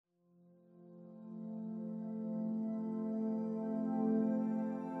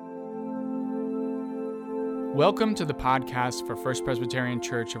Welcome to the podcast for First Presbyterian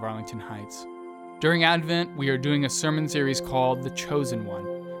Church of Arlington Heights. During Advent, we are doing a sermon series called The Chosen One,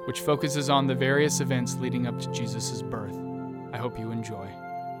 which focuses on the various events leading up to Jesus' birth. I hope you enjoy.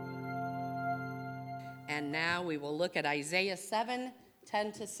 And now we will look at Isaiah 7,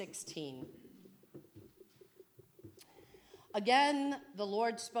 10 to 16. Again, the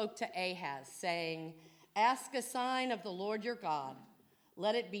Lord spoke to Ahaz, saying, "Ask a sign of the Lord your God.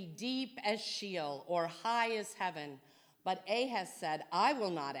 Let it be deep as Sheol or high as heaven." But Ahaz said, "I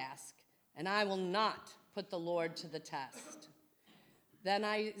will not ask, and I will not put the Lord to the test." Then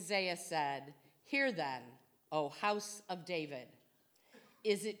Isaiah said, "Hear then, O house of David.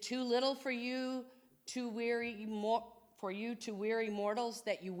 Is it too little for you to weary mortals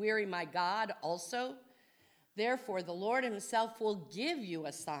that you weary my God also? Therefore the Lord himself will give you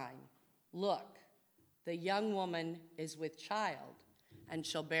a sign. Look, the young woman is with child, and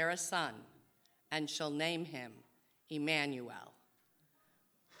shall bear a son, and shall name him Emmanuel."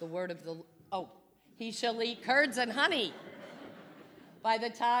 The word of he shall eat curds and honey by the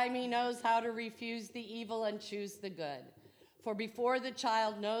time he knows how to refuse the evil and choose the good. For before the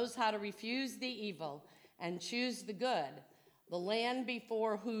child knows how to refuse the evil and choose the good, the land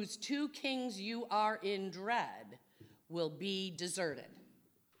before whose two kings you are in dread will be deserted.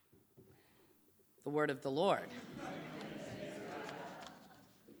 The word of the Lord.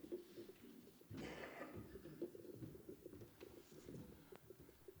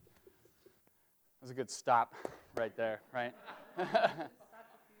 That was a good stop right there, right?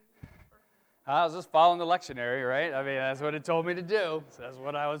 I was just following the lectionary, right? I mean, that's what it told me to do. So that's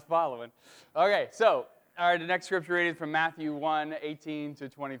what I was following. Okay, so, all right, the next scripture reading is from Matthew 1, 18 to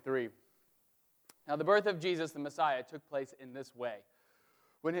 23. Now, the birth of Jesus, the Messiah, took place in this way.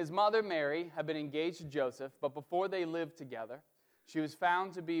 When his mother Mary had been engaged to Joseph, but before they lived together, she was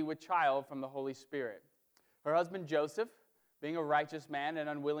found to be with child from the Holy Spirit. Her husband Joseph, being a righteous man and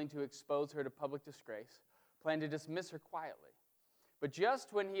unwilling to expose her to public disgrace, planned to dismiss her quietly. But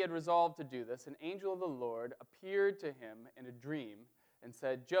just when he had resolved to do this, an angel of the Lord appeared to him in a dream and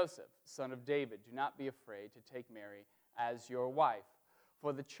said, "Joseph, son of David, do not be afraid to take Mary as your wife,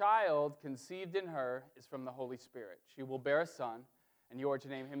 for the child conceived in her is from the Holy Spirit. She will bear a son, and you are to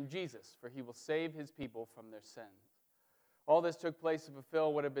name him Jesus, for he will save his people from their sins." All this took place to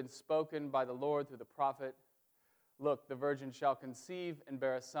fulfill what had been spoken by the Lord through the prophet. "Look, the virgin shall conceive and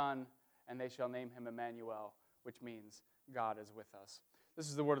bear a son, and they shall name him Emmanuel," which means God is with us. This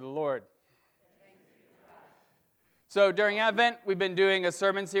is the word of the Lord. So during Advent, we've been doing a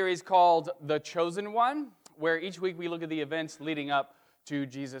sermon series called The Chosen One, where each week we look at the events leading up to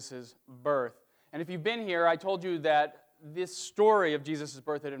Jesus' birth. And if you've been here, I told you that this story of Jesus'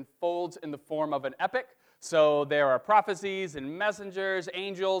 birth, it unfolds in the form of an epic. So there are prophecies and messengers,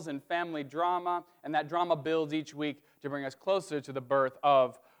 angels, and family drama, and that drama builds each week to bring us closer to the birth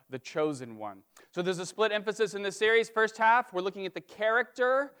of the Chosen One. So there's a split emphasis in this series. First half, we're looking at the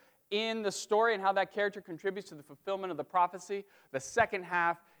character in the story and how that character contributes to the fulfillment of the prophecy. The second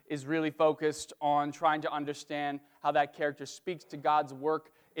half is really focused on trying to understand how that character speaks to God's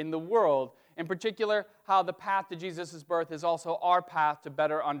work in the world. In particular, how the path to Jesus' birth is also our path to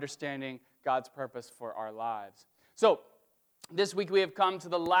better understanding God's purpose for our lives. So, this week we have come to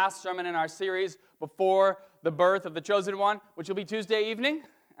the last sermon in our series before the birth of the Chosen One, which will be Tuesday evening,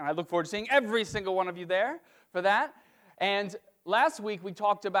 and I look forward to seeing every single one of you there for that. And last week we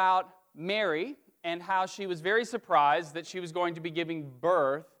talked about Mary and how she was very surprised that she was going to be giving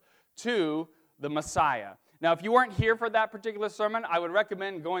birth to the Messiah. Now, if you weren't here for that particular sermon, I would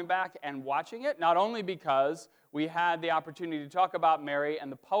recommend going back and watching it, not only because we had the opportunity to talk about Mary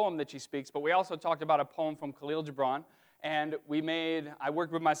and the poem that she speaks, but we also talked about a poem from Khalil Gibran, and I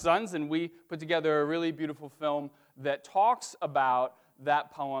worked with my sons, and we put together a really beautiful film that talks about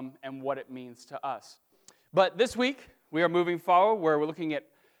that poem and what it means to us. But this week, we are moving forward where we're looking at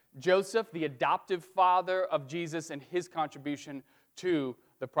Joseph, the adoptive father of Jesus, and his contribution to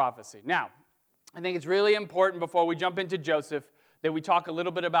the prophecy. Now, I think it's really important before we jump into Joseph that we talk a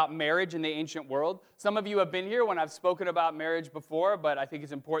little bit about marriage in the ancient world. Some of you have been here when I've spoken about marriage before, but I think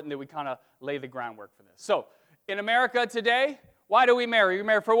it's important that we kind of lay the groundwork for this. So, in America today, why do we marry? We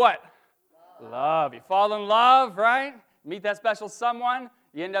marry for what? Love. You fall in love, right? Meet that special someone,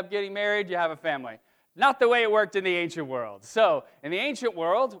 you end up getting married, you have a family. Not the way it worked in the ancient world. So, in the ancient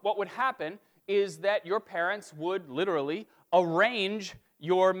world, what would happen is that your parents would literally arrange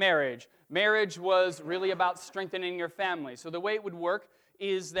your marriage. Marriage was really about strengthening your family. So the way it would work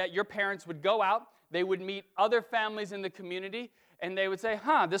is that your parents would go out, they would meet other families in the community, and they would say,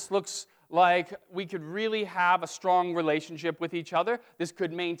 this looks like we could really have a strong relationship with each other. This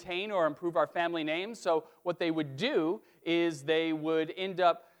could maintain or improve our family names. So what they would do is they would end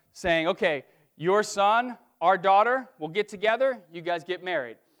up saying, okay, your son, our daughter, will get together, you guys get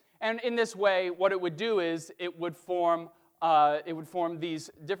married. And in this way, what it would do is it would form these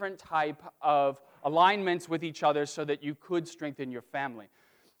different type of alignments with each other so that you could strengthen your family.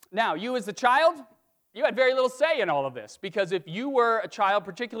 Now, you as a child, you had very little say in all of this, because if you were a child,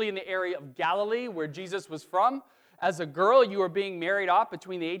 particularly in the area of Galilee where Jesus was from, as a girl, you were being married off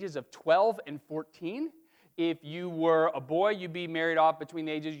between the ages of 12 and 14. If you were a boy, you'd be married off between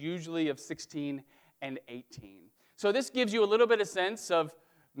the ages usually of 16 and 18. So this gives you a little bit of sense of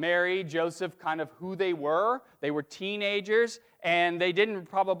Mary, Joseph, kind of who they were. They were teenagers, and they didn't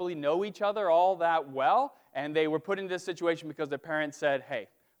probably know each other all that well, and they were put in this situation because their parents said, hey,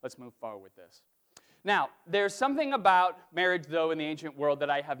 let's move forward with this. Now, there's something about marriage, though, in the ancient world that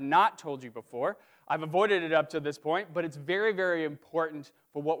I have not told you before. I've avoided it up to this point, but it's very, very important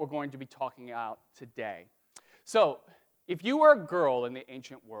for what we're going to be talking about today. So, if you were a girl in the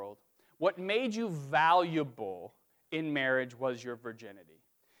ancient world, what made you valuable in marriage was your virginity.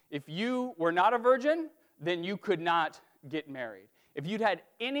 If you were not a virgin, then you could not get married. If you'd had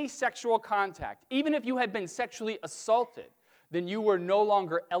any sexual contact, even if you had been sexually assaulted, then you were no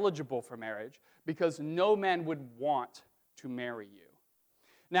longer eligible for marriage because no man would want to marry you.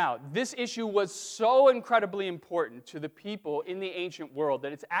 Now, this issue was so incredibly important to the people in the ancient world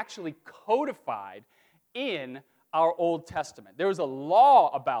that it's actually codified in our Old Testament. There was a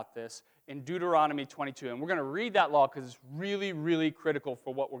law about this in Deuteronomy 22, and we're going to read that law because it's really, really critical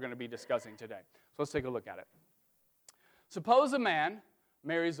for what we're going to be discussing today. So let's take a look at it. Suppose a man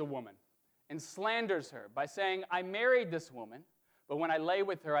marries a woman and slanders her by saying, I married this woman, but when I lay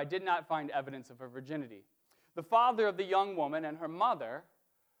with her, I did not find evidence of her virginity. The father of the young woman and her mother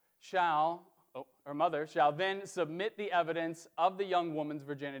shall then submit the evidence of the young woman's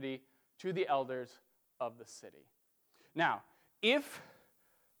virginity to the elders of the city. Now, if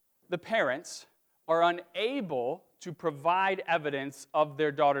the parents are unable to provide evidence of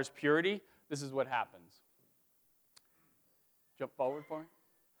their daughter's purity, this is what happens. Jump forward for me.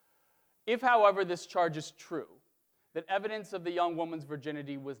 If, however, this charge is true, that evidence of the young woman's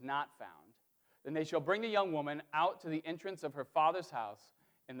virginity was not found, then they shall bring the young woman out to the entrance of her father's house,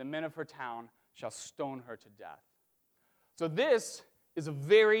 and the men of her town shall stone her to death. So this is a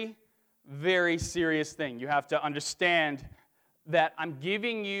very, very serious thing. You have to understand that I'm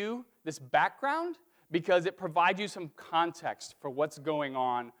giving you this background because it provides you some context for what's going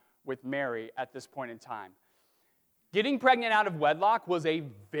on with Mary at this point in time. Getting pregnant out of wedlock was a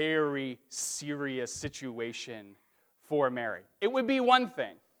very serious situation for Mary. It would be one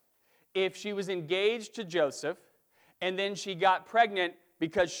thing if she was engaged to Joseph and then she got pregnant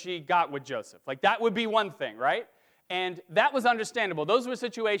because she got with Joseph. Like, that would be one thing, right? And that was understandable. Those were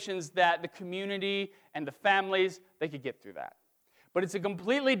situations that the community and the families, they could get through that. But it's a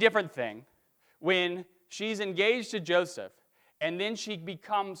completely different thing when she's engaged to Joseph and then she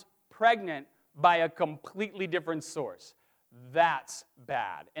becomes pregnant by a completely different source. That's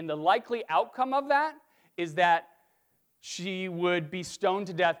bad. And the likely outcome of that is that she would be stoned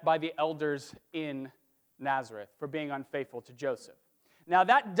to death by the elders in Nazareth for being unfaithful to Joseph. Now,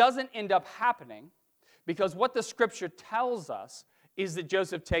 that doesn't end up happening because what the scripture tells us is that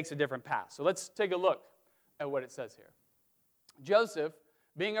Joseph takes a different path. So let's take a look at what it says here. Joseph,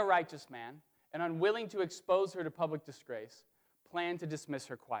 being a righteous man and unwilling to expose her to public disgrace, planned to dismiss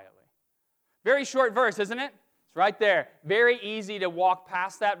her quietly. Very short verse, isn't it? It's right there. Very easy to walk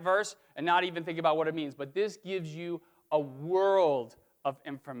past that verse and not even think about what it means. But this gives you a world of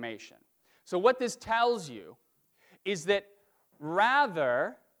information. So what this tells you is that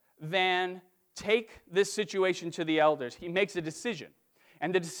rather than take this situation to the elders, he makes a decision.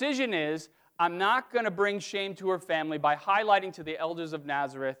 And the decision is, I'm not going to bring shame to her family by highlighting to the elders of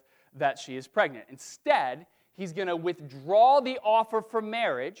Nazareth that she is pregnant. Instead, he's going to withdraw the offer for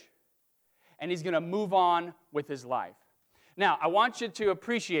marriage, and he's going to move on with his life. Now, I want you to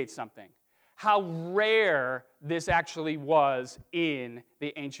appreciate something. How rare this actually was in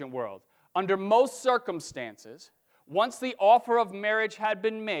the ancient world. Under most circumstances, once the offer of marriage had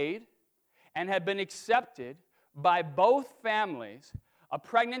been made and had been accepted by both families, a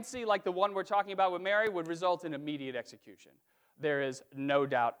pregnancy like the one we're talking about with Mary would result in immediate execution. There is no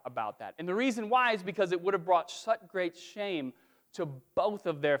doubt about that. And the reason why is because it would have brought such great shame to both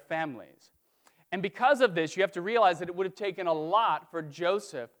of their families. And because of this, you have to realize that it would have taken a lot for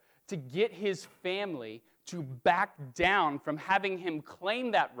Joseph to get his family to back down from having him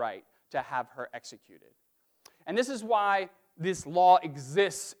claim that right to have her executed. And this is why this law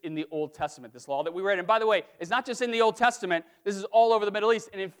exists in the Old Testament, this law that we read. And by the way, it's not just in the Old Testament. This is all over the Middle East.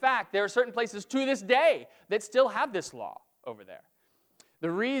 And in fact, there are certain places to this day that still have this law over there.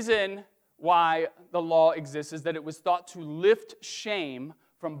 The reason why the law exists is that it was thought to lift shame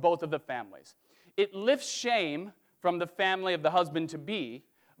from both of the families. It lifts shame from the family of the husband-to-be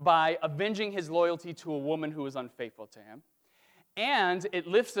by avenging his loyalty to a woman who is unfaithful to him. And it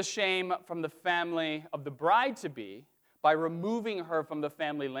lifts the shame from the family of the bride-to-be by removing her from the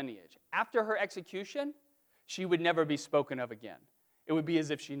family lineage. After her execution, she would never be spoken of again. It would be as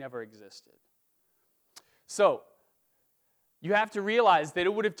if she never existed. So, you have to realize that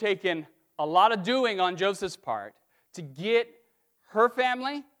it would have taken a lot of doing on Joseph's part to get her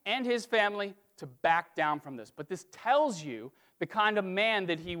family and his family to back down from this. But this tells you the kind of man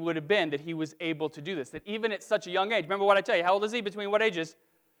that he would have been, that he was able to do this, that even at such a young age, remember what I tell you, how old is he? Between what ages?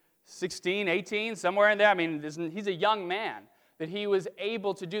 16, 18, somewhere in there. I mean, he's a young man, that he was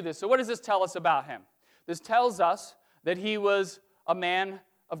able to do this. So what does this tell us about him? This tells us that he was a man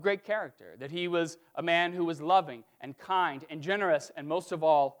of great character, that he was a man who was loving and kind and generous and most of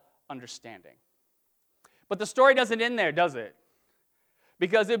all, understanding. But the story doesn't end there, does it?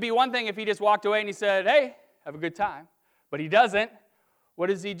 Because it'd be one thing if he just walked away and he said, hey, have a good time. But he doesn't. What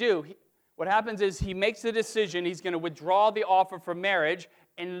does he do? What happens is he makes the decision, he's going to withdraw the offer for marriage,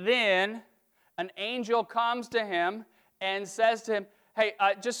 and then an angel comes to him and says to him, hey,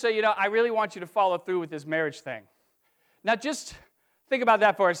 just so you know, I really want you to follow through with this marriage thing. Now just think about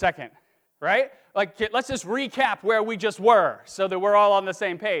that for a second, right? Like, let's just recap where we just were so that we're all on the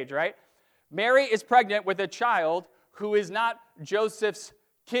same page, right? Mary is pregnant with a child who is not Joseph's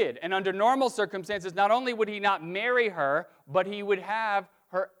kid. And under normal circumstances, not only would he not marry her, but he would have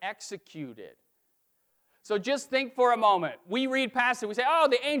her executed. So just think for a moment. We read past it. We say, oh,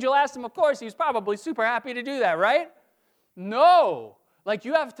 the angel asked him. Of course, he was probably super happy to do that, right? No. Like,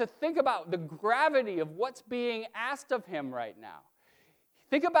 you have to think about the gravity of what's being asked of him right now.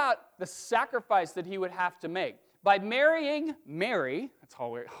 Think about the sacrifice that he would have to make. By marrying Mary, that's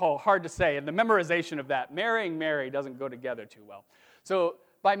hard to say, and the memorization of that, marrying Mary doesn't go together too well. So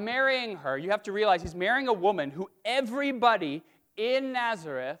by marrying her, you have to realize he's marrying a woman who everybody in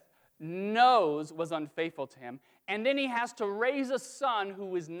Nazareth knows was unfaithful to him, and then he has to raise a son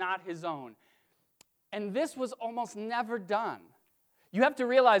who is not his own. And this was almost never done. You have to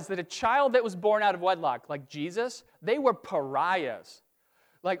realize that a child that was born out of wedlock, like Jesus, they were pariahs.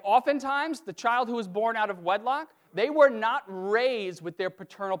 Like, oftentimes, the child who was born out of wedlock, they were not raised with their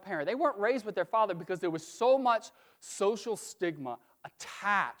paternal parent. They weren't raised with their father because there was so much social stigma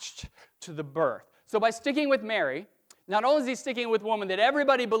attached to the birth. So by sticking with Mary, not only is he sticking with a woman that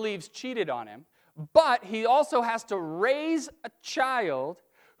everybody believes cheated on him, but he also has to raise a child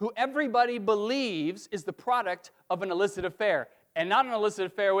who everybody believes is the product of an illicit affair, and not an illicit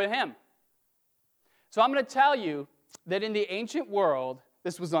affair with him. So I'm going to tell you that in the ancient world,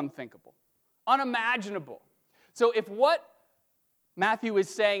 this was unthinkable, unimaginable. So if what Matthew is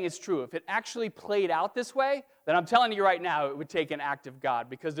saying is true, if it actually played out this way, then I'm telling you right now it would take an act of God,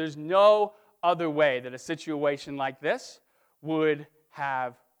 because there's no other way that a situation like this would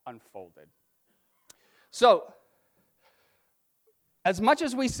have unfolded. So, as much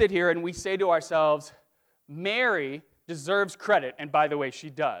as we sit here and we say to ourselves, Mary deserves credit, and by the way,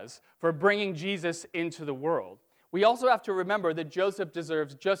 she does, for bringing Jesus into the world, we also have to remember that Joseph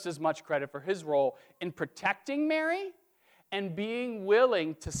deserves just as much credit for his role in protecting Mary and being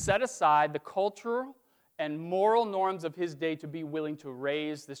willing to set aside the cultural and moral norms of his day to be willing to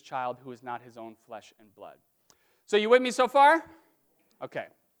raise this child who is not his own flesh and blood. So you with me so far? Okay.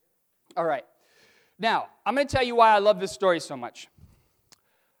 All right. Now, I'm going to tell you why I love this story so much.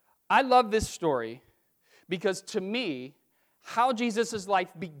 I love this story because, to me, how Jesus' life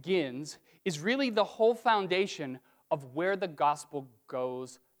begins is really the whole foundation of where the gospel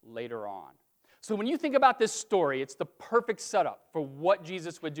goes later on. So when you think about this story, it's the perfect setup for what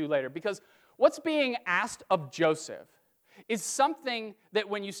Jesus would do later, because what's being asked of Joseph is something that,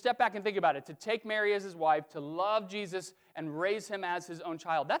 when you step back and think about it, to take Mary as his wife, to love Jesus and raise him as his own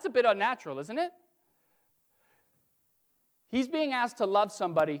child, that's a bit unnatural, isn't it? He's being asked to love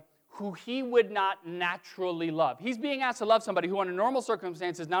somebody who he would not naturally love. He's being asked to love somebody who, under normal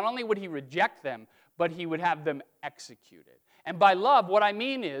circumstances, not only would he reject them, but he would have them executed. And by love, what I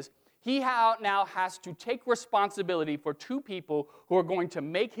mean is, he now has to take responsibility for two people who are going to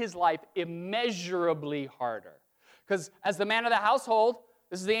make his life immeasurably harder. Because as the man of the household,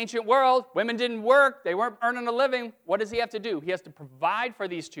 this is the ancient world, women didn't work, they weren't earning a living. What does he have to do? He has to provide for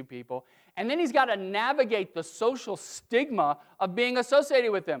these two people, And then he's got to navigate the social stigma of being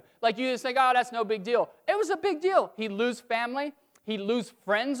associated with them. Like you just think, oh, that's no big deal. It was a big deal. He'd lose family. He'd lose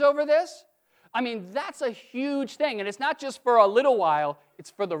friends over this. I mean, that's a huge thing. And it's not just for a little while. It's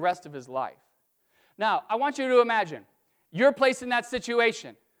for the rest of his life. Now, I want you to imagine you're placed in that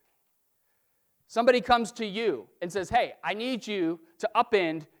situation. Somebody comes to you and says, hey, I need you to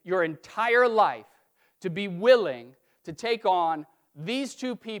upend your entire life to be willing to take on these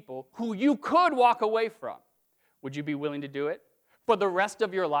two people who you could walk away from. Would you be willing to do it for the rest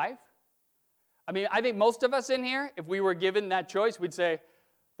of your life? I mean, I think most of us in here, if we were given that choice, we'd say,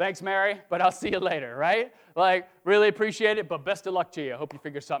 thanks, Mary, but I'll see you later, right? Like, really appreciate it, but best of luck to you. I hope you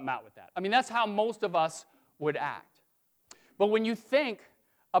figure something out with that. I mean, that's how most of us would act. But when you think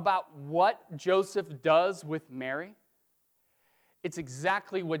about what Joseph does with Mary, it's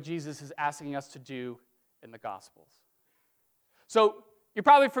exactly what Jesus is asking us to do in the Gospels. So, you're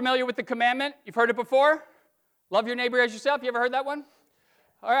probably familiar with the commandment. You've heard it before. Love your neighbor as yourself. You ever heard that one?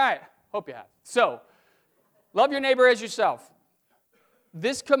 All right. Hope you have. So, love your neighbor as yourself.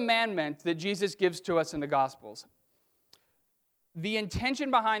 This commandment that Jesus gives to us in the Gospels, the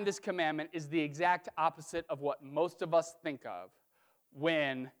intention behind this commandment is the exact opposite of what most of us think of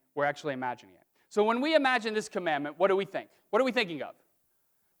when we're actually imagining it. So when we imagine this commandment, what do we think? What are we thinking of?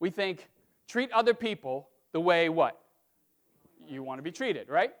 We think, treat other people the way what? You want to be treated,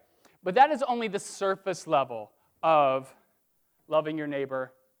 right? But that is only the surface level of loving your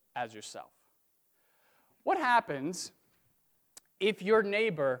neighbor as yourself. What happens if your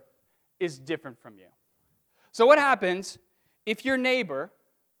neighbor is different from you? So what happens if your neighbor,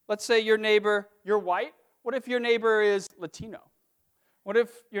 let's say your neighbor, you're white, what if your neighbor is Latino? What if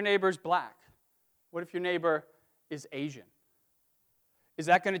your neighbor is black? What if your neighbor is Asian? Is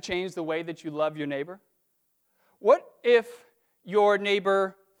that going to change the way that you love your neighbor? What if your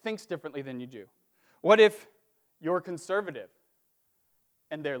neighbor thinks differently than you do? What if you're conservative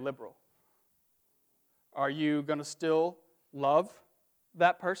and they're liberal? Are you going to still love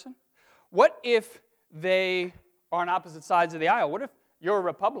that person? What if they are on opposite sides of the aisle? What if you're a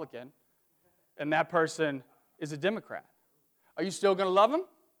Republican and that person is a Democrat? Are you still going to love them?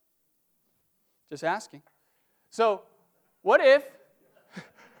 Just asking. So, what if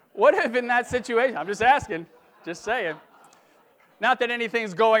in that situation, I'm just asking, just saying, not that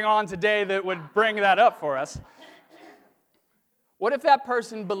anything's going on today that would bring that up for us. What if that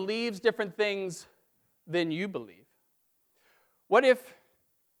person believes different things than you believe? What if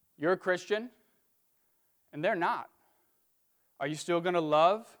you're a Christian and they're not? Are you still going to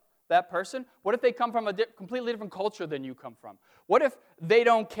love that person? What if they come from a completely different culture than you come from? What if they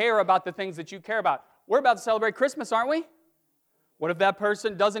don't care about the things that you care about? We're about to celebrate Christmas, aren't we? What if that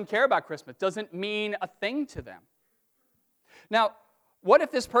person doesn't care about Christmas, doesn't mean a thing to them? Now, what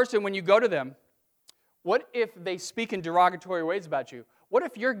if this person, when you go to them, what if they speak in derogatory ways about you? What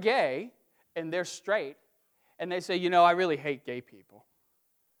if you're gay and they're straight and they say, I really hate gay people?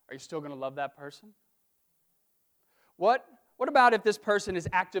 Are you still going to love that person? What about if this person is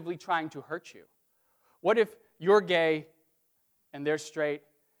actively trying to hurt you? What if you're gay and they're straight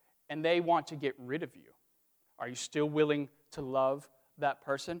and they want to get rid of you? Are you still willing to love that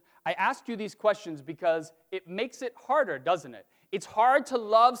person? I ask you these questions because it makes it harder, doesn't it? It's hard to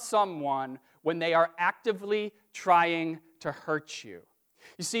love someone when they are actively trying to hurt you.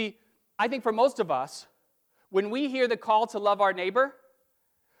 You see, I think for most of us, when we hear the call to love our neighbor,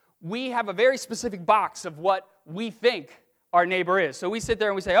 we have a very specific box of what we think our neighbor is. So we sit there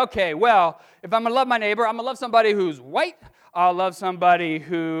and we say, okay, well, if I'm going to love my neighbor, I'm going to love somebody who's white. I'll love somebody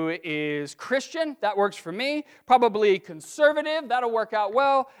who is Christian. That works for me. Probably conservative. That'll work out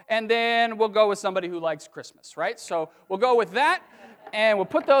well. And then we'll go with somebody who likes Christmas, right? So we'll go with that, and we'll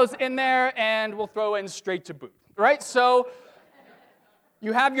put those in there, and we'll throw in straight to boot, right? So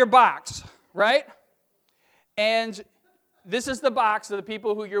you have your box, right? And this is the box of the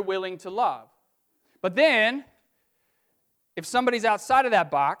people who you're willing to love. But then, if somebody's outside of that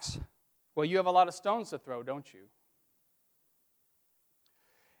box, well, you have a lot of stones to throw, don't you?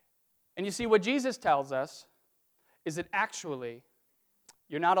 And you see, what Jesus tells us is that actually,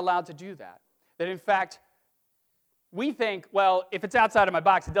 you're not allowed to do that. That in fact, we think, well, if it's outside of my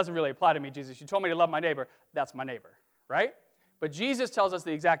box, it doesn't really apply to me, Jesus. You told me to love my neighbor. That's my neighbor, right? But Jesus tells us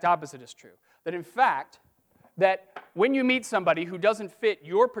the exact opposite is true. That in fact, that when you meet somebody who doesn't fit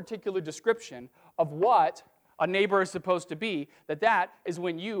your particular description of what a neighbor is supposed to be, that is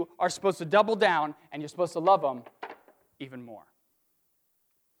when you are supposed to double down and you're supposed to love them even more.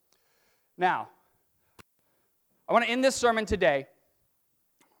 Now, I want to end this sermon today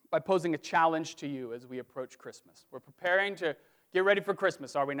by posing a challenge to you as we approach Christmas. We're preparing to get ready for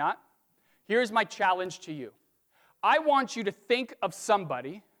Christmas, are we not? here's my challenge to you. I want you to think of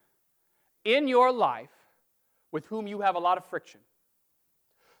somebody in your life with whom you have a lot of friction.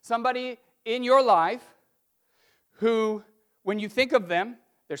 Somebody in your life who, when you think of them,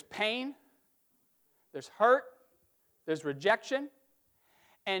 there's pain, there's hurt, there's rejection,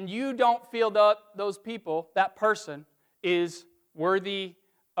 and you don't feel that those people, that person, is worthy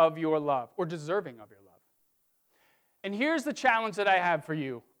of your love or deserving of your love. And here's the challenge that I have for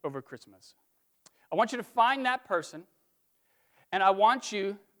you over Christmas. I want you to find that person, and I want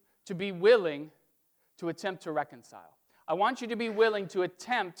you to be willing to attempt to reconcile. I want you to be willing to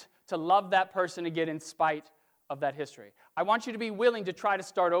attempt to love that person again in spite of that history. I want you to be willing to try to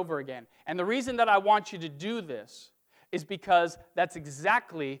start over again. And the reason that I want you to do this is because that's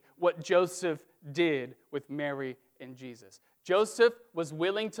exactly what Joseph did with Mary and Jesus. Joseph was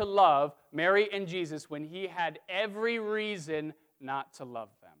willing to love Mary and Jesus when he had every reason not to love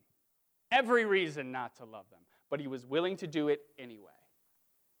them. Every reason not to love them. But he was willing to do it anyway.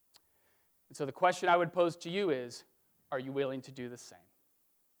 And so the question I would pose to you is, are you willing to do the same?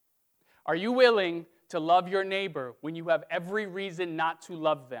 Are you willing to love your neighbor when you have every reason not to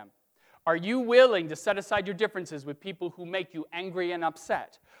love them? Are you willing to set aside your differences with people who make you angry and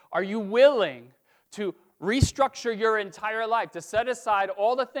upset? Are you willing to restructure your entire life, to set aside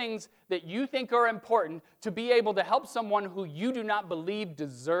all the things that you think are important to be able to help someone who you do not believe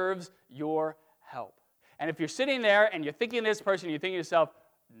deserves your help? And if you're sitting there and you're thinking of this person, you're thinking to yourself,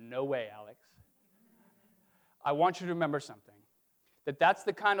 no way, Alex. I want you to remember something, that that's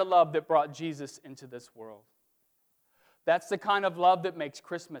the kind of love that brought Jesus into this world. That's the kind of love that makes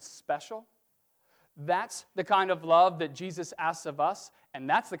Christmas special. That's the kind of love that Jesus asks of us, and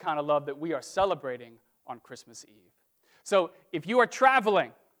that's the kind of love that we are celebrating on Christmas Eve. So if you are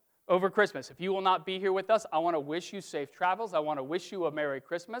traveling over Christmas, if you will not be here with us, I want to wish you safe travels. I want to wish you a Merry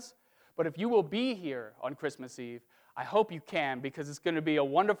Christmas. But if you will be here on Christmas Eve, I hope you can, because it's going to be a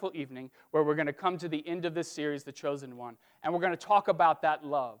wonderful evening where we're going to come to the end of this series, The Chosen One, and we're going to talk about that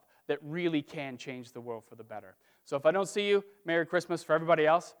love that really can change the world for the better. So if I don't see you, Merry Christmas. For everybody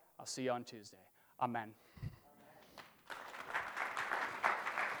else, I'll see you on Tuesday. Amen.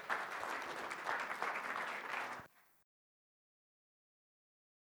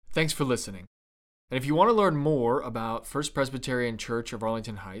 Thanks for listening. And if you want to learn more about First Presbyterian Church of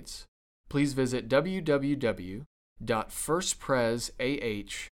Arlington Heights, please visit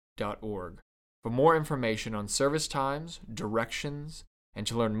www.firstpresah.org for more information on service times, directions, and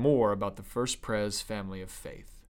to learn more about the First Pres family of faith.